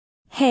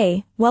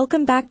Hey,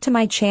 welcome back to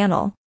my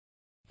channel.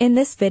 In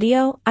this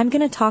video, I'm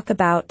gonna talk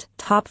about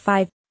top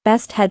 5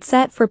 best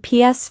headset for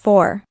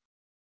PS4.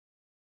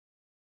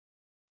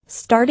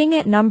 Starting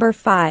at number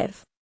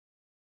 5.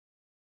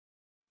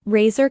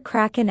 Razer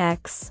Kraken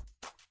X.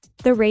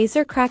 The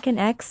Razer Kraken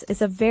X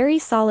is a very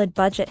solid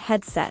budget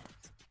headset,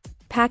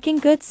 packing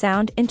good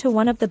sound into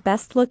one of the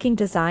best looking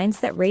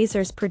designs that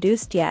Razer's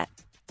produced yet.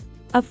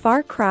 A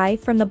far cry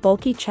from the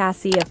bulky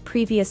chassis of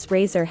previous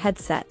Razer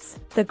headsets,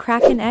 the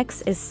Kraken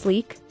X is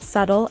sleek,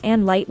 subtle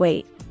and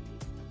lightweight,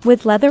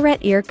 with leatherette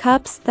ear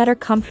cups that are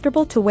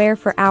comfortable to wear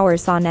for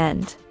hours on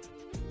end.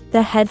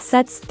 The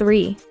headset's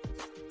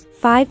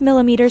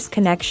 3.5mm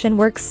connection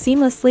works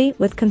seamlessly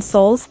with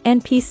consoles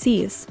and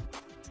PCs,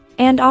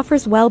 and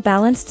offers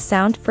well-balanced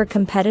sound for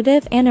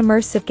competitive and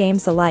immersive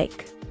games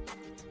alike.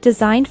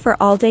 Designed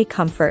for all-day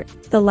comfort,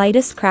 the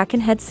lightest Kraken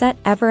headset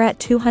ever at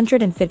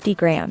 250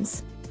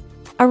 grams.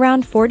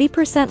 Around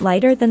 40%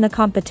 lighter than the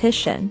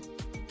competition.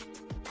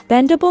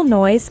 Bendable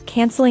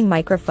noise-canceling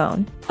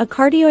microphone. A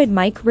cardioid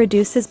mic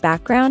reduces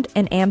background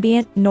and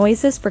ambient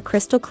noises for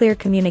crystal-clear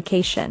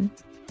communication.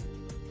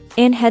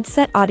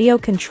 In-headset audio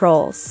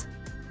controls.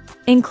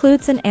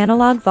 Includes an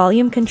analog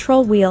volume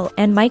control wheel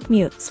and mic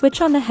mute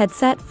switch on the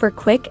headset for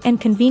quick and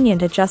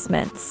convenient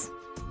adjustments.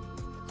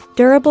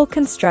 Durable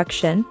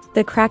construction.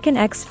 The Kraken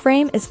X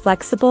frame is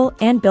flexible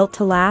and built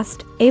to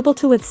last, able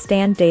to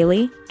withstand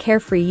daily,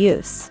 carefree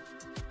use.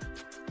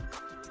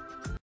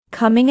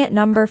 Coming at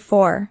number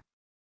 4.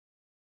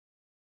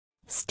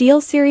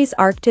 SteelSeries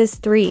Arctis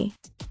 3.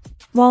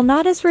 While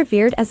not as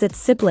revered as its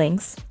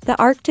siblings, the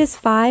Arctis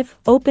 5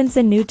 opens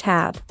a new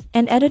tab,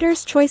 and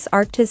Editor's Choice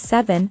Arctis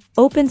 7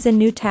 opens a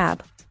new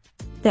tab.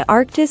 The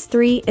Arctis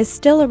 3 is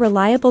still a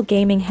reliable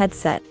gaming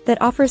headset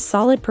that offers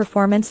solid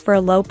performance for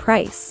a low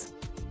price.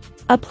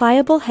 A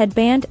pliable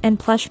headband and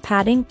plush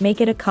padding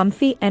make it a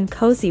comfy and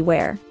cozy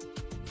wear.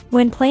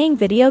 When playing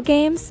video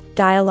games,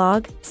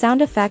 dialogue,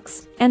 sound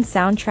effects, and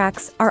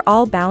soundtracks are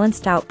all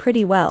balanced out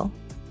pretty well.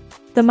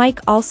 The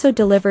mic also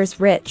delivers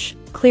rich,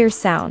 clear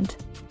sound.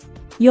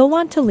 You'll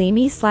want to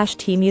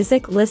Limi/T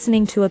music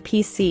listening to a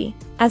PC,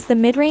 as the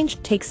mid-range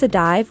takes a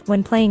dive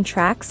when playing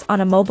tracks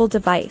on a mobile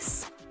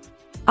device.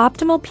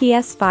 Optimal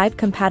PS5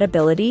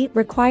 compatibility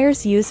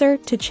requires user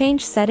to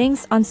change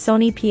settings on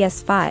Sony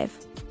PS5.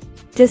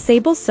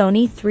 Disable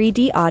Sony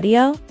 3D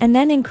audio and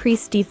then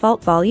increase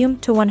default volume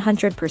to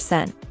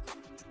 100%.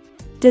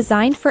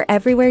 Designed for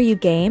everywhere you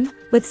game,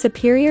 with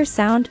superior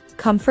sound,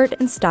 comfort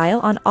and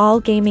style on all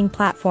gaming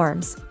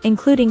platforms,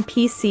 including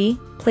PC,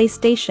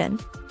 PlayStation,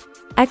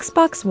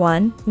 Xbox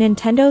One,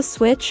 Nintendo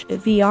Switch,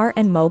 VR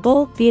and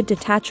mobile via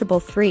detachable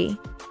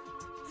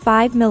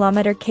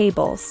 3.5mm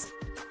cables.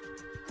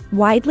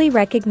 Widely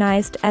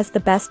recognized as the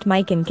best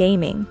mic in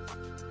gaming,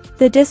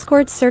 the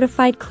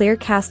Discord-certified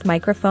Clearcast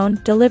microphone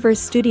delivers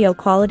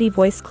studio-quality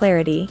voice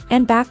clarity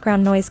and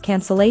background noise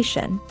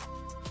cancellation.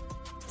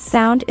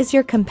 Sound is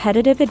your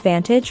competitive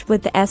advantage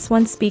with the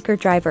S1 speaker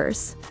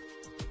drivers.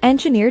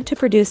 Engineered to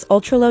produce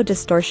ultra-low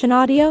distortion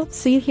audio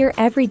so you hear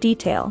every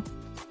detail.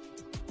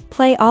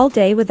 Play all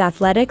day with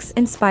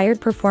athletics-inspired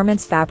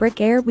performance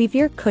fabric air weave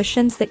ear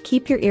cushions that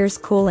keep your ears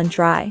cool and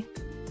dry.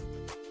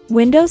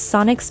 Windows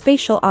Sonic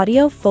Spatial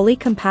Audio fully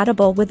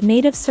compatible with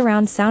native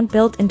surround sound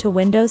built into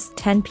Windows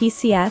 10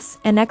 PCS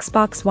and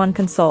Xbox One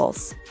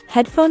consoles.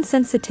 Headphone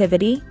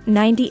sensitivity,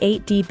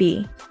 98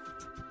 dB.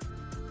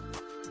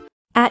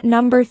 At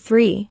number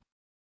 3.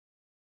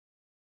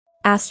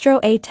 Astro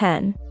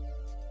A10.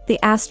 The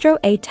Astro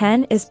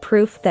A10 is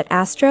proof that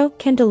Astro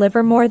can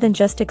deliver more than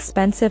just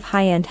expensive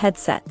high-end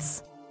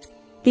headsets.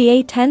 The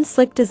A10's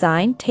slick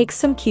design takes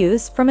some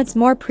cues from its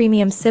more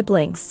premium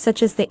siblings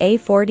such as the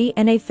A40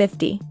 and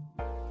A50,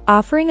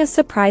 offering a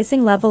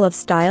surprising level of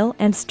style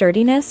and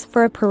sturdiness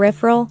for a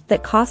peripheral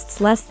that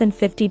costs less than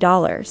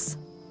 $50.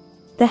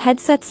 The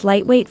headset's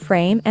lightweight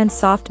frame and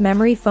soft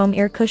memory foam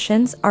ear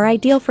cushions are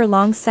ideal for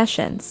long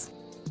sessions,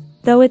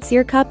 though its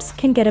ear cups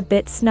can get a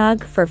bit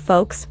snug for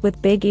folks with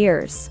big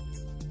ears.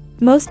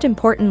 Most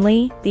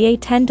importantly, the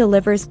A10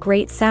 delivers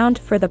great sound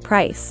for the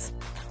price,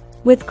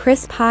 with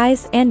crisp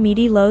highs and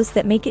meaty lows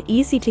that make it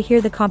easy to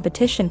hear the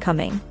competition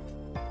coming.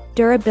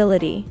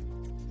 Durability.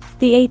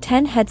 The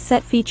A10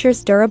 headset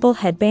features durable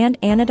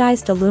headband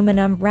anodized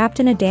aluminum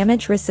wrapped in a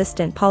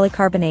damage-resistant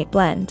polycarbonate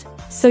blend,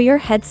 so your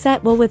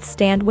headset will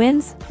withstand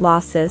winds,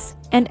 losses,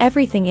 and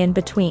everything in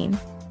between.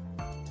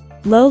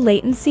 Low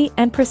latency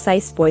and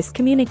precise voice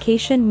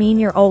communication mean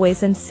you're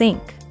always in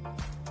sync.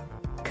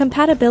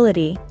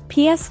 Compatibility: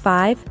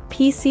 PS5,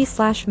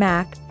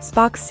 PC/Mac,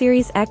 Xbox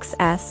Series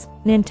XS,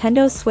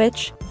 Nintendo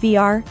Switch,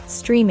 VR,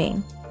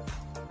 streaming.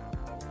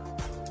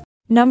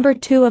 Number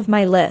 2 of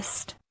my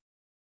list.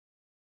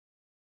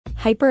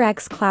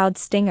 HyperX Cloud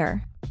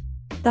Stinger.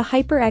 The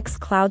HyperX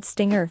Cloud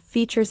Stinger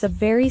features a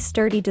very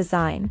sturdy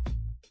design,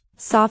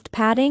 soft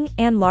padding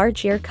and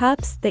large ear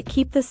cups that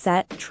keep the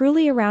set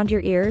truly around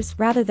your ears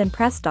rather than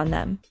pressed on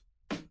them.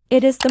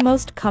 It is the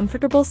most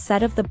comfortable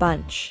set of the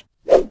bunch.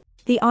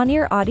 The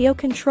on-ear audio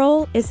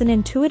control is an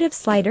intuitive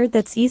slider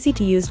that's easy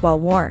to use while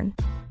worn.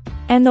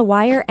 And the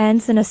wire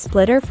ends in a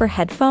splitter for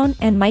headphone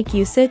and mic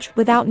usage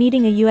without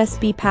needing a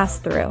USB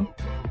pass-through.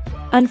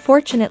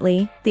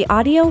 Unfortunately, the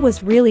audio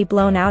was really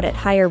blown out at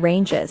higher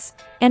ranges,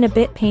 and a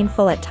bit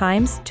painful at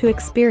times to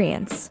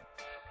experience.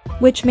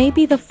 Which may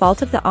be the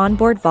fault of the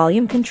onboard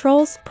volume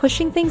controls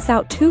pushing things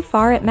out too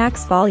far at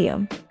max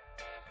volume.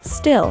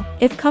 Still,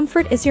 if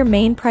comfort is your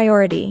main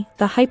priority,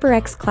 the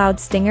HyperX Cloud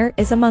Stinger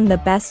is among the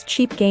best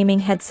cheap gaming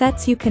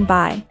headsets you can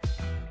buy.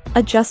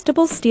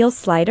 Adjustable steel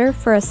slider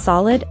for a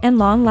solid and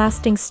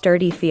long-lasting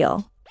sturdy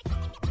feel.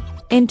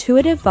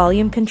 Intuitive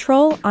volume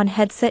control on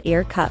headset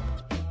ear cup.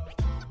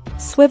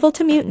 Swivel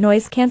to mute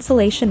noise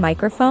cancellation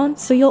microphone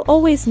so you'll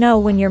always know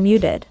when you're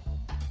muted.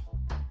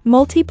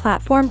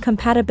 Multi-platform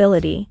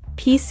compatibility,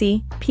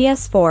 PC,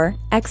 PS4,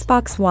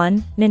 Xbox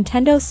One,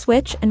 Nintendo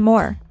Switch and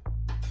more.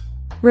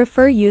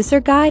 Refer user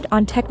guide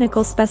on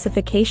technical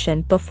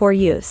specification before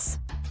use.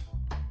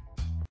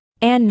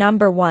 And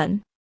number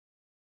 1.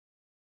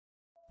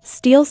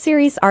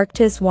 SteelSeries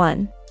Arctis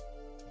 1.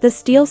 The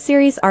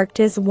SteelSeries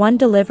Arctis 1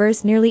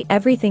 delivers nearly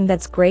everything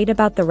that's great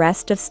about the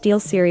rest of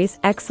SteelSeries'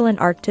 excellent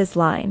Arctis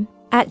line,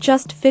 at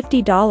just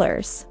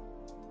 $50.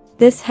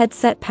 This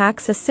headset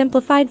packs a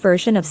simplified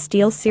version of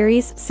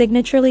SteelSeries'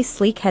 signaturely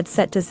sleek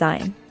headset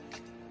design.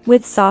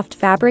 With soft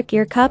fabric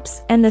ear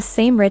cups and the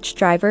same rich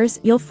drivers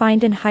you'll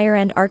find in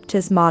higher-end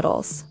Arctis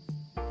models.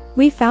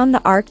 We found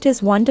the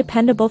Arctis 1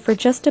 dependable for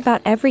just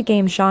about every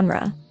game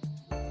genre.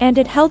 And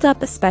it held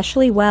up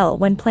especially well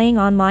when playing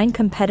online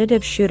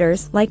competitive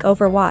shooters like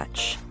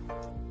Overwatch.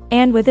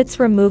 And with its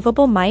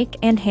removable mic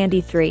and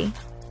handy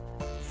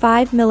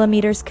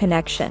 3.5mm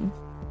connection.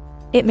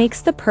 It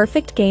makes the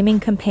perfect gaming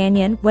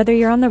companion whether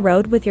you're on the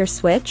road with your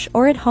Switch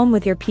or at home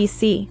with your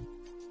PC.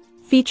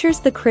 Features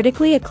the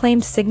critically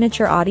acclaimed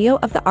signature audio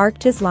of the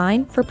Arctis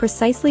line for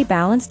precisely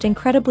balanced,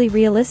 incredibly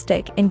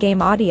realistic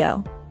in-game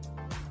audio.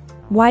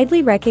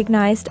 Widely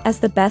recognized as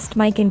the best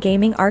mic in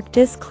gaming,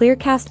 Arctis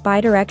Clearcast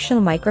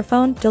bidirectional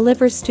microphone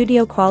delivers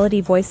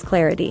studio-quality voice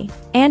clarity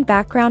and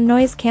background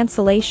noise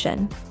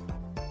cancellation.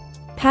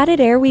 Padded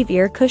airweave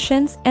ear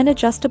cushions and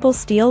adjustable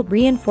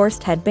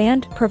steel-reinforced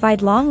headband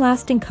provide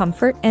long-lasting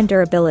comfort and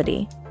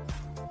durability.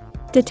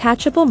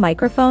 Detachable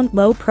microphone,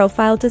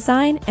 low-profile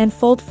design, and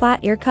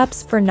fold-flat ear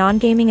cups for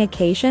non-gaming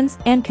occasions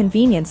and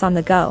convenience on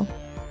the go.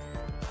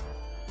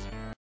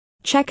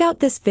 Check out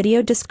this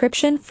video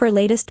description for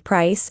latest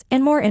price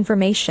and more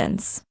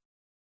informations.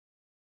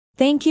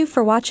 Thank you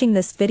for watching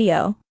this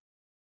video.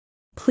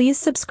 Please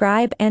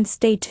subscribe and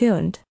stay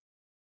tuned.